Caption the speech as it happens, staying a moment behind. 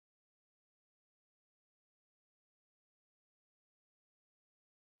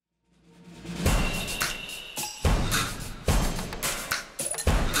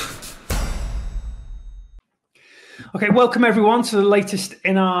Okay, welcome everyone to the latest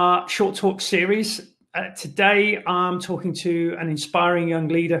in our Short Talk series. Today I'm talking to an inspiring young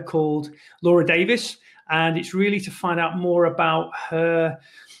leader called Laura Davies, and it's really to find out more about her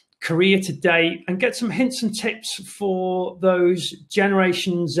career to date and get some hints and tips for those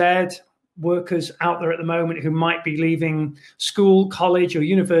Generation Z workers out there at the moment who might be leaving school, college or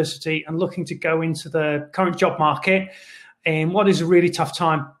university and looking to go into the current job market in what is a really tough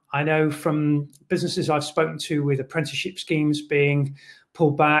time. I know from businesses I've spoken to with apprenticeship schemes being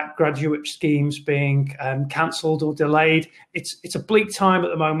pulled back, graduate schemes being cancelled or delayed. It's a bleak time at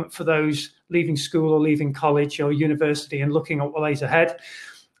the moment for those leaving school or leaving college or university and looking at what lays ahead.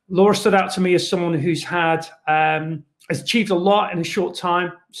 Laura stood out to me as someone who's has achieved a lot in a short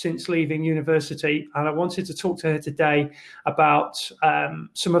time since leaving university, and I wanted to talk to her today about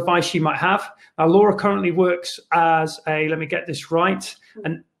some advice she might have. Now, Laura currently works as let me get this right,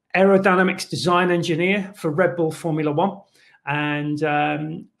 an Aerodynamics Design Engineer for Red Bull Formula One, and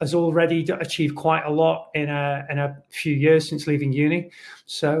has already achieved quite a lot in a few years since leaving uni.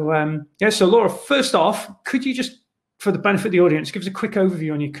 So, so Laura, first off, could you just, for the benefit of the audience, give us a quick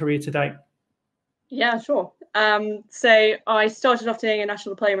overview on your career to date? Yeah, sure. So I started off doing a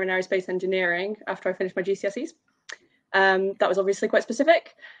national diploma in aerospace engineering after I finished my GCSEs. That was obviously quite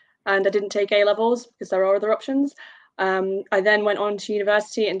specific, and I didn't take A levels because there are other options. I then went on to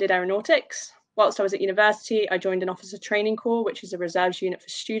university and did aeronautics. Whilst I was at university, I joined an officer training corps, which is a reserves unit for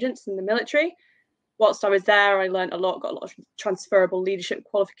students in the military. Whilst I was there, I learned a lot, got a lot of transferable leadership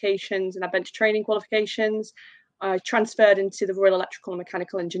qualifications and adventure training qualifications. I transferred into the Royal Electrical and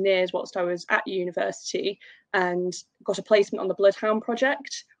Mechanical Engineers whilst I was at university and got a placement on the Bloodhound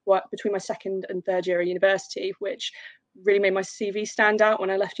project between my second and third year at university, which really made my CV stand out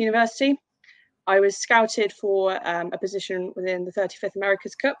when I left university. I was scouted for a position within the 35th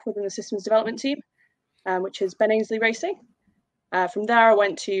America's Cup within the systems development team, which is Ben Ainsley Racing. From there, I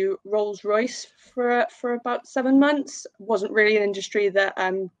went to Rolls-Royce for about 7 months. It wasn't really an industry that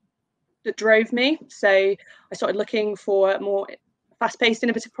drove me. So I started looking for more fast-paced,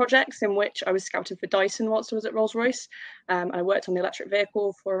 innovative projects in which I was scouted for Dyson whilst I was at Rolls-Royce. I worked on the electric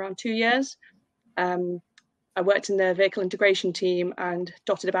vehicle for around 2 years. I worked in the vehicle integration team and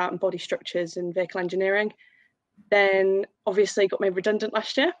dotted about in body structures and vehicle engineering. Then obviously got made redundant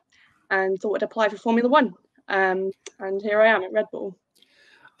last year and thought I'd apply for Formula One. And here I am at Red Bull.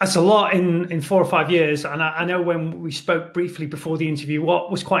 That's a lot in 4 or 5 years. And I know when we spoke briefly before the interview, what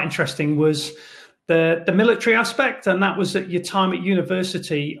was quite interesting was the military aspect. And that was at your time at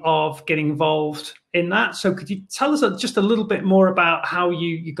university of getting involved in that. So could you tell us just a little bit more about how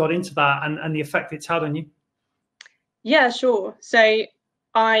you got into that and the effect it's had on you? Yeah, sure. So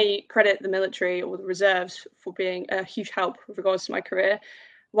I credit the military or the reserves for being a huge help with regards to my career.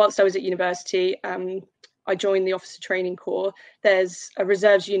 Whilst I was at university, I joined the officer training corps. There's a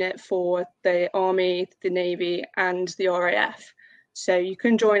reserves unit for the Army, the Navy and the RAF. So you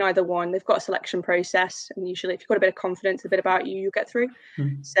can join either one. They've got a selection process, and usually if you've got a bit of confidence, a bit about you, you'll get through.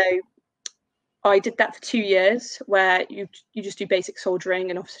 Mm-hmm. So I did that for 2 years where you just do basic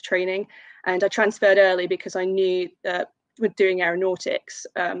soldiering and officer training. And I transferred early because I knew that with doing aeronautics,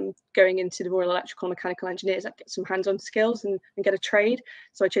 going into the Royal Electrical and Mechanical Engineers, I'd get some hands-on skills and get a trade.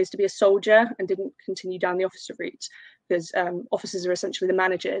 So I chose to be a soldier and didn't continue down the officer route because officers are essentially the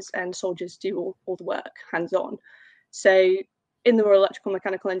managers and soldiers do all the work hands-on. So in the Royal Electrical and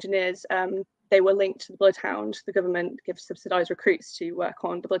Mechanical Engineers, they were linked to the Bloodhound. The government gives subsidised recruits to work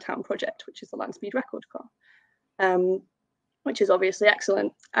on the Bloodhound project, which is the land speed record car. Which is obviously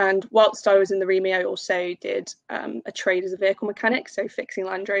excellent. And whilst I was in the REME, I also did a trade as a vehicle mechanic, so fixing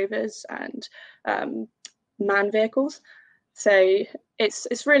Land Rovers and manned vehicles. So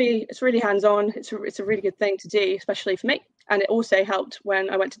it's really hands-on. It's a really good thing to do, especially for me. And it also helped when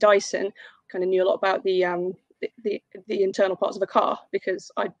I went to Dyson. Kind of knew a lot about the internal parts of a car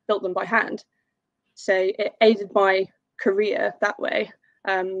because I built them by hand. So it aided my career that way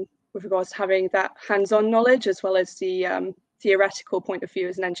with regards to having that hands-on knowledge as well as the theoretical point of view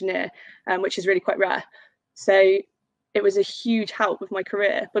as an engineer, which is really quite rare. So it was a huge help with my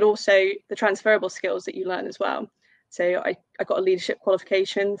career, but also the transferable skills that you learn as well. So I got a leadership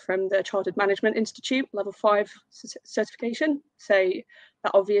qualification from the Chartered Management Institute, level 5 certification. So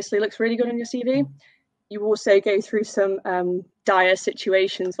that obviously looks really good on your CV. You also go through some dire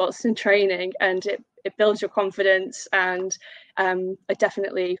situations whilst in training, and it builds your confidence. And I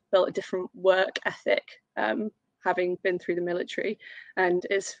definitely built a different work ethic having been through the military. And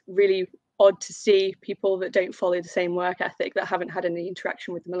it's really odd to see people that don't follow the same work ethic, that haven't had any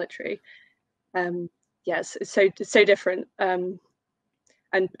interaction with the military. Yes, it's so different. And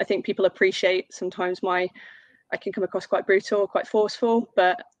I think people appreciate sometimes my I can come across quite brutal, quite forceful,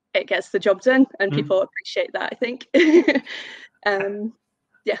 but it gets the job done, and people appreciate that, I think.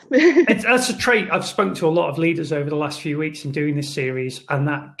 Yeah. That's a trait I've spoken to a lot of leaders over the last few weeks in doing this series, and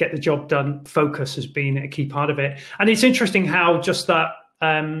that get the job done focus has been a key part of it. And it's interesting how just that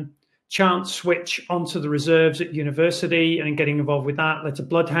chance switch onto the reserves at university and getting involved with that led to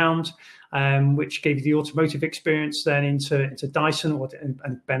Bloodhound, which gave you the automotive experience, then into Dyson,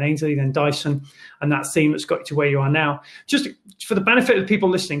 and Ben Ainsley, then Dyson, and that theme that's got you to where you are now. Just for the benefit of the people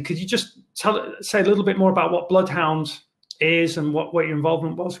listening, could you just say a little bit more about what Bloodhound is and what your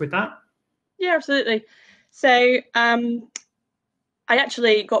involvement was with that? Yeah, absolutely. So I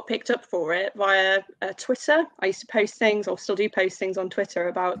actually got picked up for it via Twitter. I used to post things, or still do post things on Twitter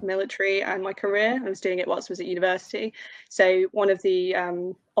about military and my career. I was doing it whilst I was at university. So one of the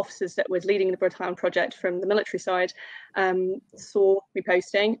officers that was leading the Bloodhound project from the military side saw me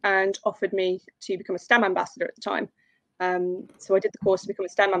posting and offered me to become a STEM ambassador at the time. So I did the course to become a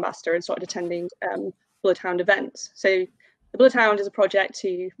STEM ambassador and started attending Bloodhound events. So the Bloodhound is a project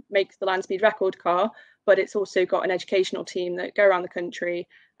to make the land speed record car, but it's also got an educational team that go around the country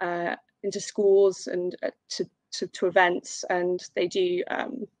into schools and to events, and they do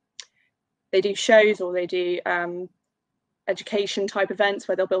shows, or they do education type events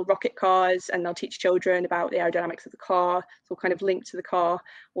where they'll build rocket cars and they'll teach children about the aerodynamics of the car. It's all kind of linked to the car,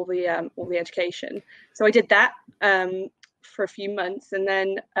 all the education. So I did that for a few months, and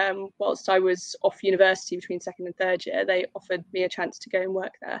then whilst I was off university between second and third year, they offered me a chance to go and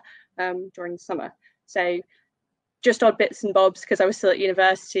work there during the summer. So just odd bits and bobs because I was still at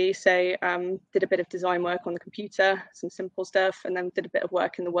university. So did a bit of design work on the computer, some simple stuff, and then did a bit of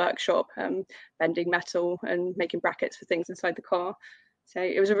work in the workshop, bending metal and making brackets for things inside the car. So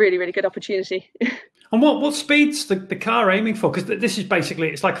it was a really, really good opportunity. And what speed's the car aiming for? Because this is basically,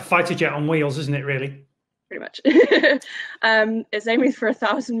 it's like a fighter jet on wheels, isn't it, really? Pretty much. It's aiming for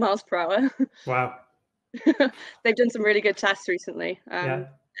 1,000 miles per hour. Wow. They've done some really good tests recently. Yeah.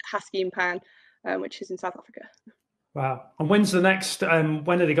 Haskin Pan, which is in South Africa. Wow. And when's the next,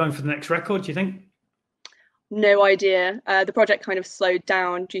 when are they going for the next record, do you think? No idea. The project kind of slowed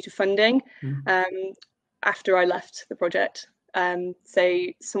down due to funding after I left the project. So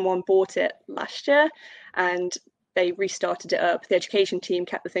someone bought it last year and they restarted it up. The education team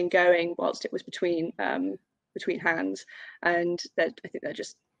kept the thing going whilst it was between hands, and I think they're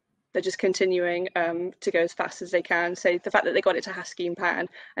just continuing to go as fast as they can. So the fact that they got it to Haskin Pan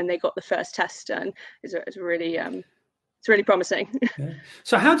and they got the first test done is really it's really promising. Yeah.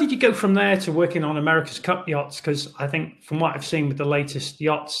 So how did you go from there to working on America's Cup yachts? Because I think from what I've seen with the latest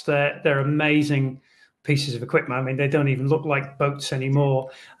yachts, they're amazing pieces of equipment. I mean, they don't even look like boats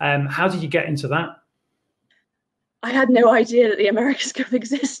anymore. How did you get into that? I had no idea that the America's Cup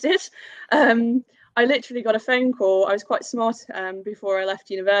existed. I literally got a phone call. I was quite smart before I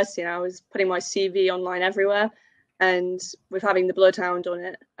left university, and I was putting my CV online everywhere. And with having the Bloodhound on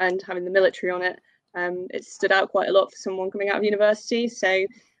it and having the military on it, it stood out quite a lot for someone coming out of university. So I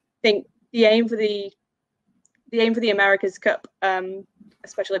think the aim for the America's Cup,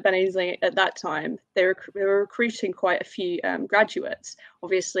 especially at Ben Ainsley at that time, they were recruiting quite a few graduates.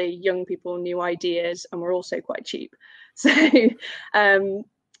 Obviously, young people, new ideas, and were also quite cheap. So I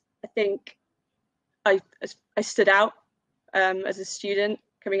think I stood out as a student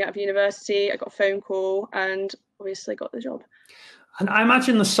coming out of university. I got a phone call and obviously got the job. And I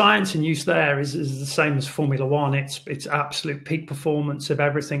imagine the science in use there is the same as Formula One. It's absolute peak performance of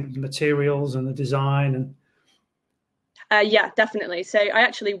everything, the materials and the design. And yeah, definitely. So I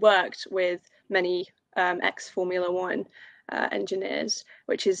actually worked with many ex-Formula One engineers,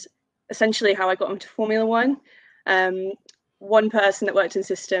 which is essentially how I got into Formula One. One person that worked in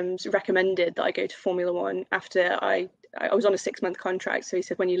systems recommended that I go to Formula One after I was on a 6-month contract. So he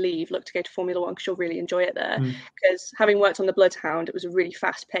said, when you leave, look to go to Formula One because you'll really enjoy it there. Because having worked on the Bloodhound, it was a really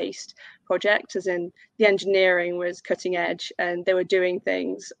fast-paced project, as in the engineering was cutting edge and they were doing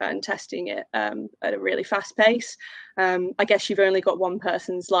things and testing it at a really fast pace. I guess you've only got one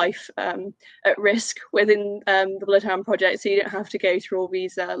person's life at risk within the Bloodhound project, so you don't have to go through all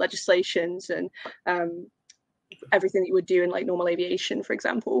these legislations and everything that you would do in like normal aviation, for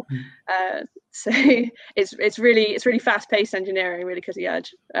example. So it's really fast-paced engineering, really cutting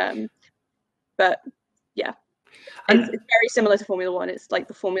edge. But yeah, it's very similar to Formula One. It's like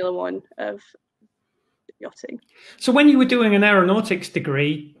the Formula One of yachting. So when you were doing an aeronautics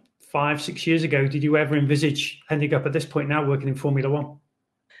degree 5-6 years ago, did you ever envisage ending up at this point now working in Formula One?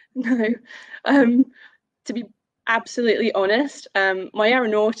 No. To be absolutely honest, my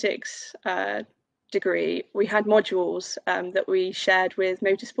aeronautics degree, we had modules that we shared with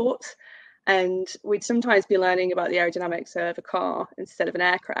motorsports, and we'd sometimes be learning about the aerodynamics of a car instead of an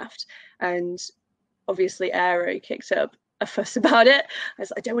aircraft. And obviously Aero kicked up a fuss about it. I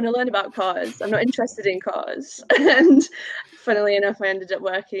was like, I don't want to learn about cars. I'm not interested in cars. And funnily enough, I ended up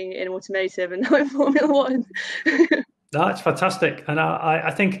working in automotive and now in Formula One. That's fantastic. And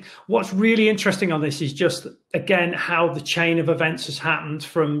I think what's really interesting on this is just, again, how the chain of events has happened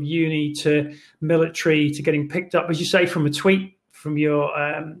from uni to military to getting picked up, as you say, from a tweet, from your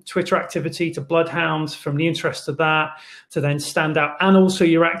Twitter activity to Bloodhound, from the interest of that to then stand out, and also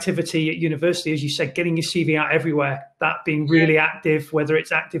your activity at university, as you said, getting your CV out everywhere, that being really active, whether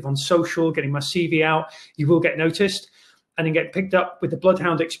it's active on social, getting my CV out, you will get noticed. And then get picked up with the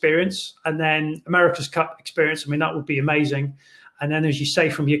Bloodhound experience and then America's Cup experience. I mean, that would be amazing. And then, as you say,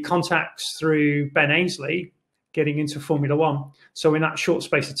 from your contacts through Ben Ainsley, getting into Formula One. So in that short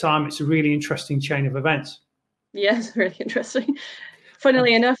space of time, it's a really interesting chain of events. Yes, really interesting.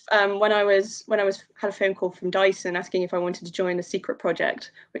 Funnily enough, when I had a phone call from Dyson asking if I wanted to join a secret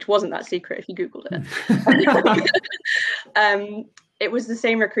project, which wasn't that secret if you Googled it. It was the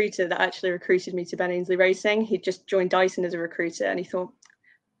same recruiter that actually recruited me to Ben Ainsley Racing. He'd just joined Dyson as a recruiter, and he thought,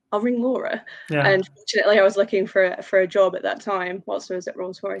 I'll ring Laura. Yeah. And fortunately, I was looking for a job at that time whilst I was at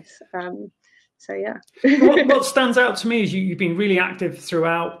Rolls-Royce. So yeah. What stands out to me is you've been really active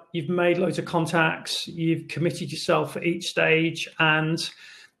throughout. You've made loads of contacts. You've committed yourself at each stage, and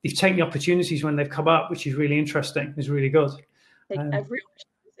you've taken the opportunities when they've come up, which is really interesting. It's really good. Take every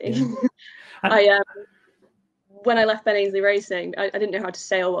opportunity. Yeah. When I left Ben Ainsley Racing, I didn't know how to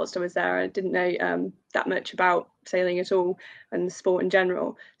sail whilst I was there. I didn't know that much about sailing at all and the sport in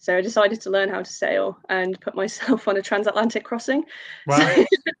general. So I decided to learn how to sail and put myself on a transatlantic crossing. Wow.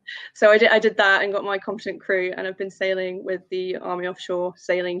 So I did that and got my competent crew, and I've been sailing with the Army Offshore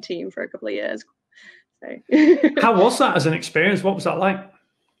sailing team for a couple of years. So. How was that as an experience? What was that like?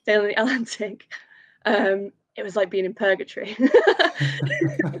 Sailing the Atlantic. It was like being in purgatory. No,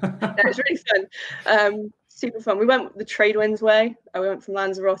 it's really fun. Super fun. We went the trade winds way. We went from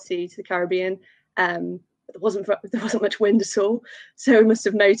Lanzarote to the Caribbean. But there wasn't much wind at all, so we must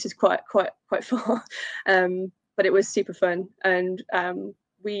have motored quite far. But it was super fun, and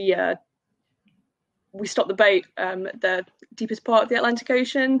we stopped the boat at the deepest part of the Atlantic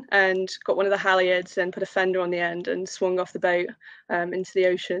Ocean and got one of the halyards and put a fender on the end and swung off the boat into the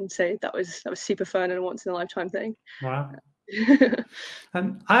ocean. So that was super fun and a once in a lifetime thing. Wow.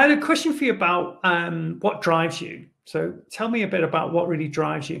 I had a question for you about what drives you. So tell me a bit about what really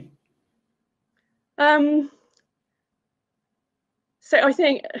drives you. So I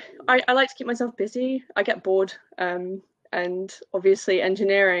think I like to keep myself busy. I get bored, and obviously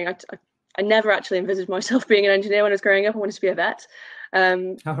engineering. I never actually envisaged myself being an engineer when I was growing up. I wanted to be a vet.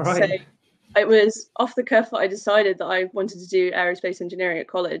 Right. So it was off the cuff that I decided that I wanted to do aerospace engineering at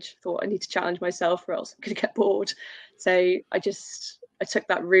college. Thought I need to challenge myself or else I'm going to get bored. So I took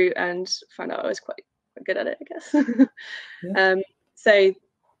that route and found out I was quite good at it, I guess. Yeah. So I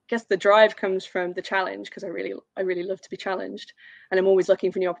guess the drive comes from the challenge, because I really love to be challenged, and I'm always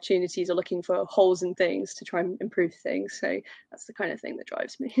looking for new opportunities or looking for holes in things to try and improve things. So that's the kind of thing that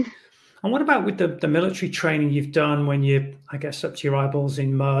drives me. And what about with the military training you've done when you're, I guess, up to your eyeballs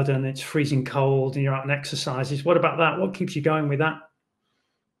in mud and it's freezing cold and you're out on exercises? What about that? What keeps you going with that?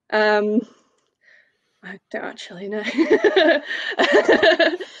 I don't actually know.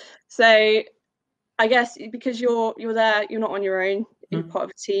 So I guess because you're there, you're not on your own, you're part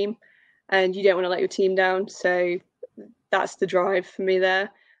of a team, and you don't want to let your team down. So that's the drive for me there.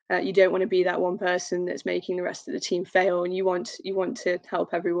 You don't want to be that one person that's making the rest of the team fail, and you want to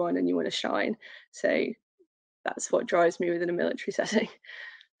help everyone and you want to shine. So that's what drives me within a military setting.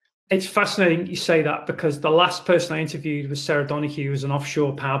 It's fascinating you say that, because the last person I interviewed was Sarah Donahue, who was an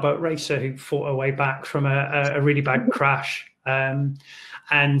offshore powerboat racer who fought her way back from a really bad crash.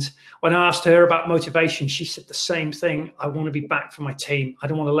 And when I asked her about motivation, she said the same thing. I want to be back for my team. I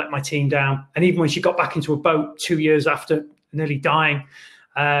don't want to let my team down. And even when she got back into a boat 2 years after nearly dying,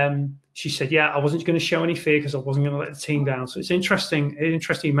 she said, yeah, I wasn't going to show any fear because I wasn't going to let the team down. So it's interesting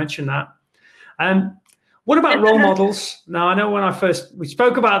you mentioned that. What about role models? Now, I know when we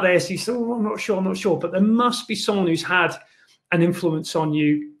spoke about this, you said, oh, I'm not sure, but there must be someone who's had an influence on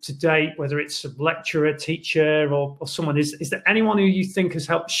you to date, whether it's a lecturer, teacher, or someone. Is there anyone who you think has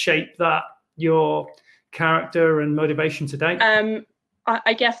helped shape your character and motivation to date?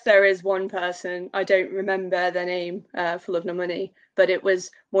 I guess there is one person. I don't remember their name for love nor money, but it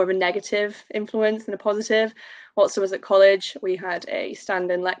was more of a negative influence than a positive. Whilst I was at college, we had a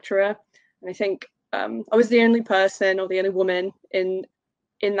stand-in lecturer, and I think I was the only person or the only woman in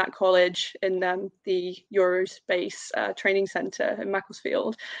in that college in the Eurospace training centre in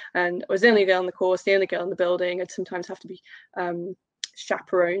Macclesfield, and I was the only girl in the course, the only girl in the building. I'd sometimes have to be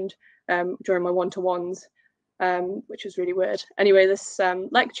chaperoned during my one-to-ones, which was really weird. Anyway, this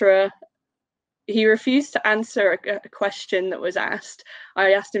lecturer, he refused to answer a question that was asked.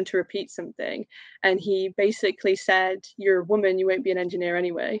 I asked him to repeat something, and he basically said, "You're a woman, you won't be an engineer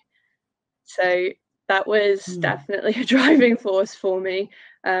anyway." So that was definitely a driving force for me,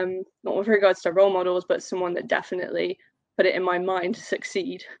 not with regards to role models, but someone that definitely put it in my mind to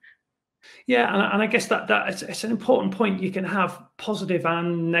succeed. Yeah, and I guess that it's an important point. You can have positive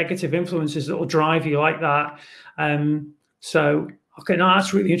and negative influences that will drive you like that. So, okay, no,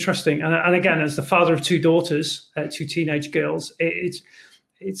 that's really interesting. And again, as the father of two daughters, two teenage girls,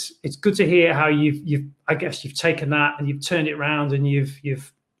 it's good to hear how you've I guess you've taken that and you've turned it around and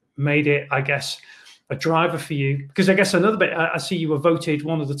you've made it, I guess, a driver for you. Because I guess another bit, I see you were voted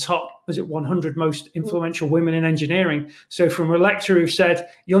one of the top, was it 100 most influential women in engineering? So from a lecturer who said,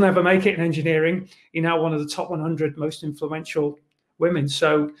 you'll never make it in engineering, you're now one of the top 100 most influential women.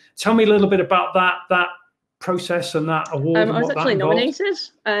 So tell me a little bit about that process and that award. And I was actually nominated,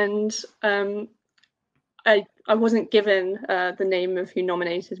 and I wasn't given the name of who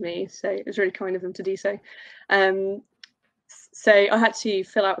nominated me, so it was really kind of them to do so. So I had to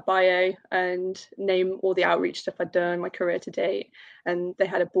fill out a bio and name all the outreach stuff I'd done, my career to date, and they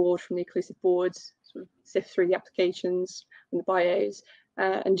had a board from the inclusive boards, sort of sift through the applications and the bios,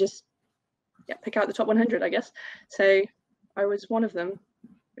 and just pick out the top 100, I guess. So I was one of them,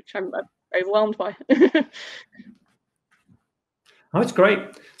 which I'm overwhelmed by. Oh, it's great.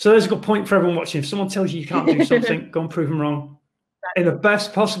 So there's a good point for everyone watching. If someone tells you you can't do something, go and prove them wrong in the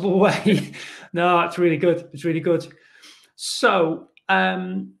best possible way. No, it's really good. It's really good. So,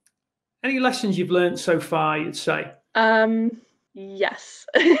 any lessons you've learned so far, you'd say? Yes.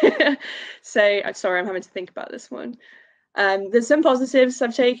 So, I'm sorry, I'm having to think about this one. There's some positives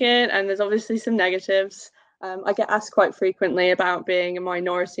I've taken, and there's obviously some negatives. I get asked quite frequently about being a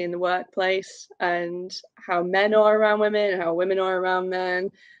minority in the workplace and how men are around women and how women are around men.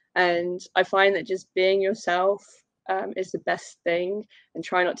 And I find that just being yourself is the best thing, and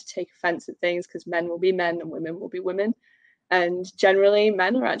try not to take offense at things, because men will be men and women will be women. And generally,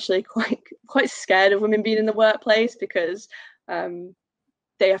 men are actually quite scared of women being in the workplace, because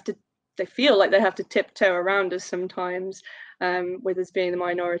they feel like they have to tiptoe around us sometimes, with us being the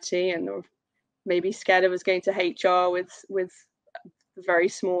minority, and they're maybe scared of us going to HR with the very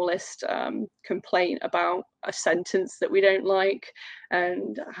smallest complaint about a sentence that we don't like,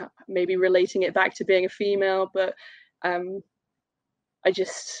 and maybe relating it back to being a female. But I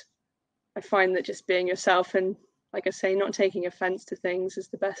find that just being yourself and, like I say, not taking offense to things is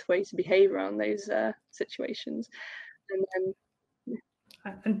the best way to behave around those situations.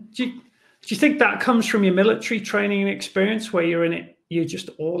 And do you think that comes from your military training and experience, where you're just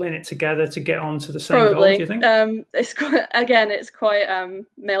all in it together to get on to the same goal, do you think? It's quite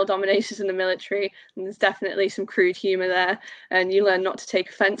male dominated in the military, and there's definitely some crude humor there, and you learn not to take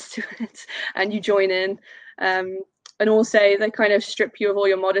offense to it, and you join in. And also they kind of strip you of all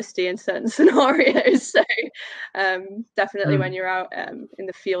your modesty in certain scenarios. So definitely when you're out in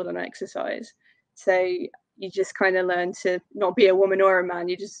the field on exercise, so you just kind of learn to not be a woman or a man.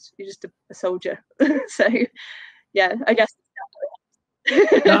 You're just a soldier. So yeah, I guess.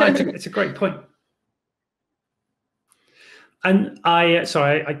 No, it's a great point. And I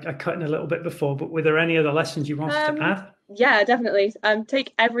cut in a little bit before, but were there any other lessons you wanted to add? Yeah, definitely.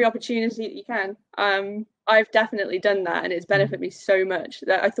 Take every opportunity that you can. I've definitely done that, and it's benefited me so much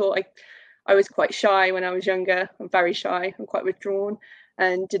that I thought I was quite shy when I was younger. I'm very shy. I'm quite withdrawn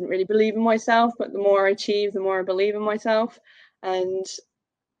and didn't really believe in myself. But the more I achieve, the more I believe in myself. And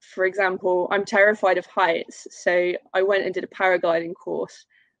for example, I'm terrified of heights. So I went and did a paragliding course,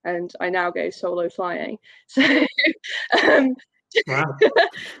 and I now go solo flying. So Wow.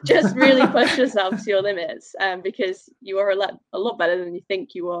 just really push yourself to your limits, because you are a lot better than you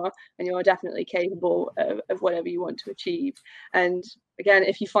think you are, and you are definitely capable of whatever you want to achieve. And again,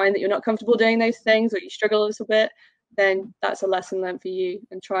 if you find that you're not comfortable doing those things, or you struggle a little bit, then that's a lesson learned for you,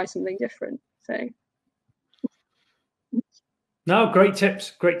 and try something different. So no, great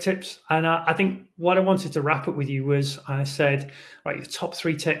tips. And I think what I wanted to wrap up with you was, I said, right, your top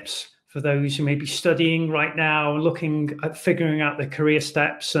 3 tips for those who may be studying right now, looking at figuring out their career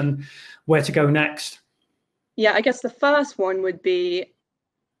steps and where to go next. Yeah, I guess the first one would be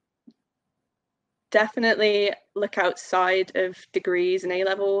definitely look outside of degrees and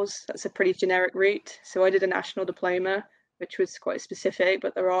A-levels. That's a pretty generic route. So I did a national diploma, which was quite specific,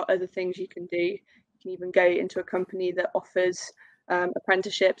 but there are other things you can do. You can even go into a company that offers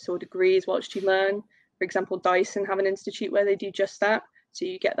apprenticeships or degrees whilst you learn. For example, Dyson have an institute where they do just that. So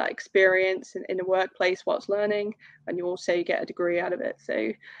you get that experience in a workplace whilst learning, and you also get a degree out of it.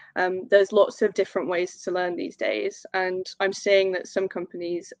 So there's lots of different ways to learn these days. And I'm seeing that some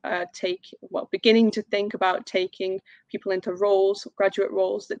companies beginning to think about taking people into roles, graduate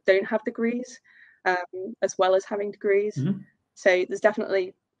roles that don't have degrees, as well as having degrees. Mm-hmm. So there's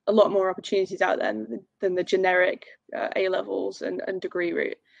definitely a lot more opportunities out there than the generic A-levels and degree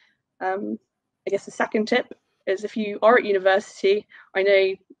route. I guess the second tip is, if you are at university, I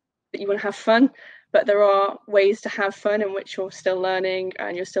know that you want to have fun, but there are ways to have fun in which you're still learning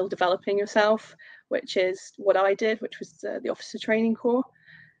and you're still developing yourself, which is what I did, which was the officer training corps.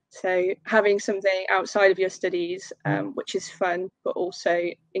 So having something outside of your studies, which is fun, but also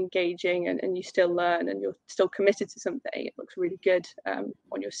engaging, and you still learn and you're still committed to something, it looks really good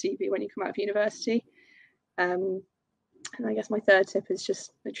on your CV when you come out of university. And I guess my third tip is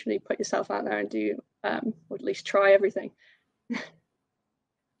just literally put yourself out there and do, or at least try everything.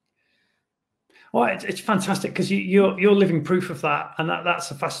 Well, it's fantastic, because you're living proof of that, and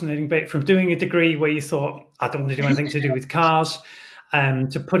that's a fascinating bit. From doing a degree where you thought, I don't want to do anything to do with cars,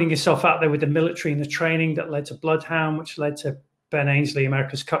 to putting yourself out there with the military and the training that led to Bloodhound, which led to Ben Ainsley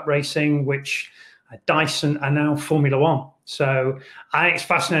America's Cup Racing, which Dyson, and now Formula One. So I think it's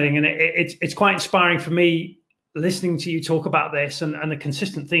fascinating, and it's quite inspiring for me listening to you talk about this and the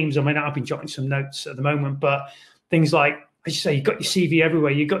consistent themes. I mean, I've been jotting some notes at the moment, but things like, as you say, you've got your CV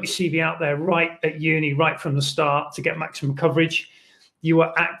everywhere. You've got your CV out there right at uni, right from the start, to get maximum coverage. You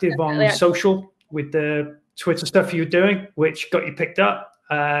were active on social with the Twitter stuff you were doing, which got you picked up.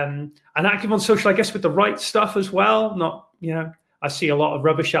 And active on social, I guess, with the right stuff as well. Not, I see a lot of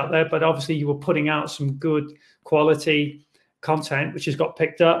rubbish out there, but obviously you were putting out some good quality content, which has got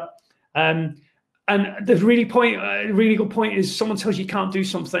picked up. And the really good point is, someone tells you can't do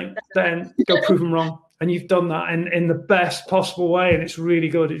something, then go prove them wrong. And you've done that in the best possible way. And it's really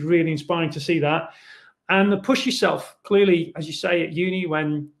good. It's really inspiring to see that. And to push yourself, clearly, as you say, at uni,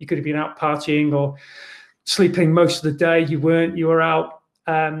 when you could have been out partying or sleeping most of the day, you weren't. You were out,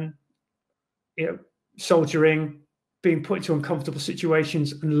 soldiering, being put into uncomfortable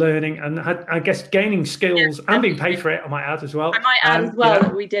situations and learning, and I guess gaining skills, and being paid for it, I might add as well. I might add as well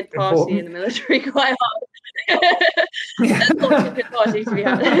that we did party in the military quite hard. There's lots of good parties to be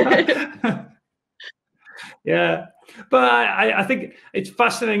had. Yeah, but I think it's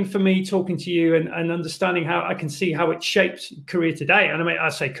fascinating for me talking to you and understanding how I can see how it shaped career today. And I mean, I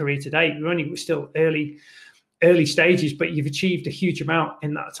say career today, we're still early stages, but you've achieved a huge amount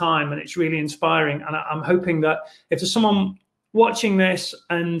in that time, and it's really inspiring. And I'm hoping that if there's someone watching this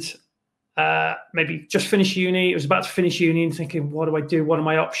and maybe just finished uni, was about to finish uni and thinking, what do I do? What are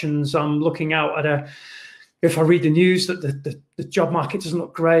my options? I'm looking out at if I read the news that the job market doesn't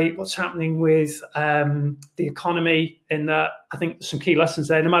look great, what's happening with the economy, and I think there's some key lessons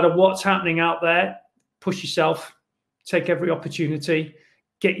there. No matter what's happening out there, push yourself, take every opportunity,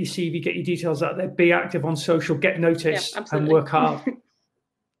 get your CV, get your details out there, be active on social, get noticed, and work hard.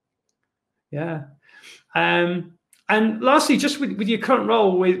 Yeah. And lastly, just with your current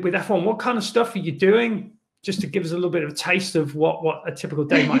role with F1, what kind of stuff are you doing? Just to give us a little bit of a taste of what a typical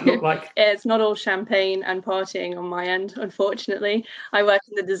day might look like. It's not all champagne and partying on my end, unfortunately. I work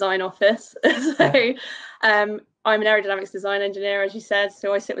in the design office. So I'm an Aerodynamics Design Engineer, as you said,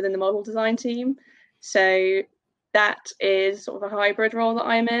 so I sit within the model design team. So that is sort of a hybrid role that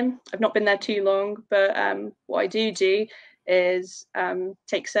I'm in. I've not been there too long, but what I do is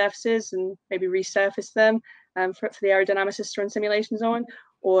take surfaces and maybe resurface them for the aerodynamicists to run simulations on,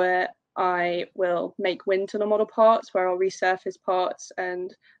 or I will make wind tunnel model parts where I'll resurface parts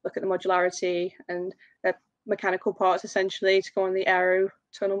and look at the modularity and mechanical parts essentially to go on the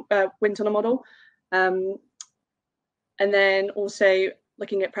wind tunnel model. And then also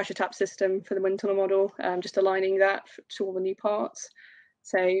looking at pressure tap system for the wind tunnel model, just aligning that to all the new parts.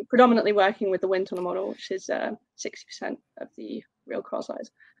 So predominantly working with the wind tunnel model, which is 60% of the real car size.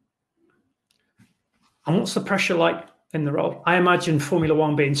 And what's the pressure like in the role? I imagine Formula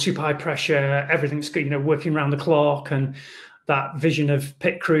One being super high pressure, everything's good, working around the clock, and that vision of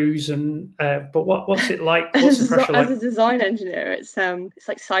pit crews. And but what's it like? What's the pressure like? As a design engineer, it's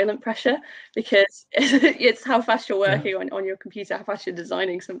like silent pressure, because it's how fast you're working on your computer, how fast you're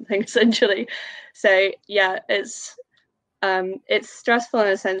designing something essentially. So yeah, it's stressful in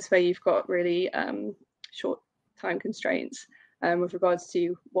a sense where you've got really short time constraints. With regards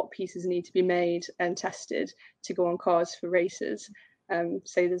to what pieces need to be made and tested to go on cars for races.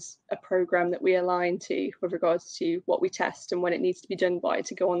 So there's a program that we align to with regards to what we test and when it needs to be done by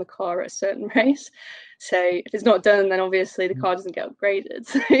to go on the car at a certain race. So if it's not done, then obviously the car doesn't get upgraded.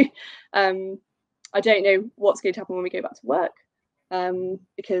 So I don't know what's going to happen when we go back to work,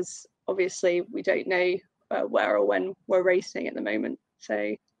 because obviously we don't know where or when we're racing at the moment.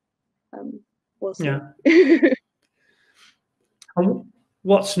 So we'll see. Yeah.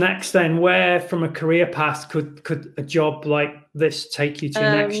 What's next then? Where from a career path could a job like this take you to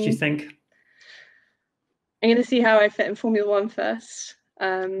next, do you think? I'm going to see how I fit in Formula One first.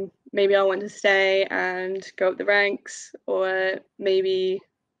 Maybe I want to stay and go up the ranks, or maybe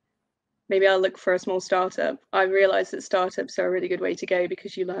I'll look for a small startup. I realise that startups are a really good way to go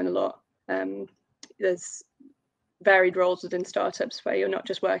because you learn a lot. There's varied roles within startups where you're not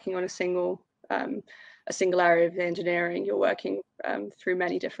just working on a single area of the engineering. You're working through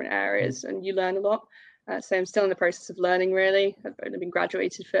many different areas, and you learn a lot. So I'm still in the process of learning, really. I've only been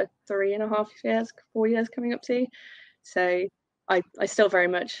graduated for 3.5 years, 4 years coming up to. So I still very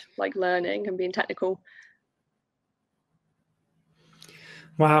much like learning and being technical.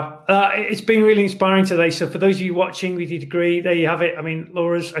 Wow. It's been really inspiring today. So for those of you watching with your degree, there you have it. I mean,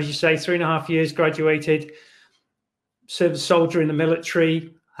 Laura's, as you say, 3.5 years, graduated, served as a soldier in the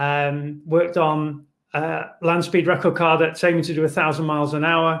military, worked on land speed record car that's aiming to do 1,000 miles an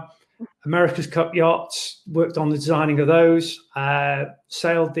hour, America's Cup yachts, worked on the designing of those,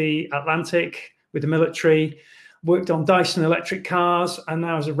 sailed the Atlantic with the military, worked on Dyson electric cars, and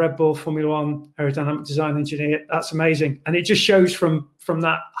now as a Red Bull Formula One Aerodynamics Design Engineer. That's amazing. And it just shows from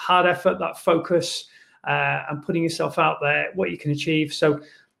that hard effort, that focus, and putting yourself out there, what you can achieve. So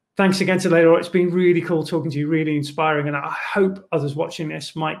thanks again to Laura. It's been really cool talking to you, really inspiring. And I hope others watching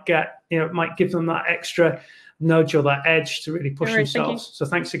this might get, might give them that extra nudge or that edge to really push themselves. So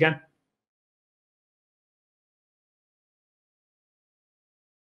thanks again.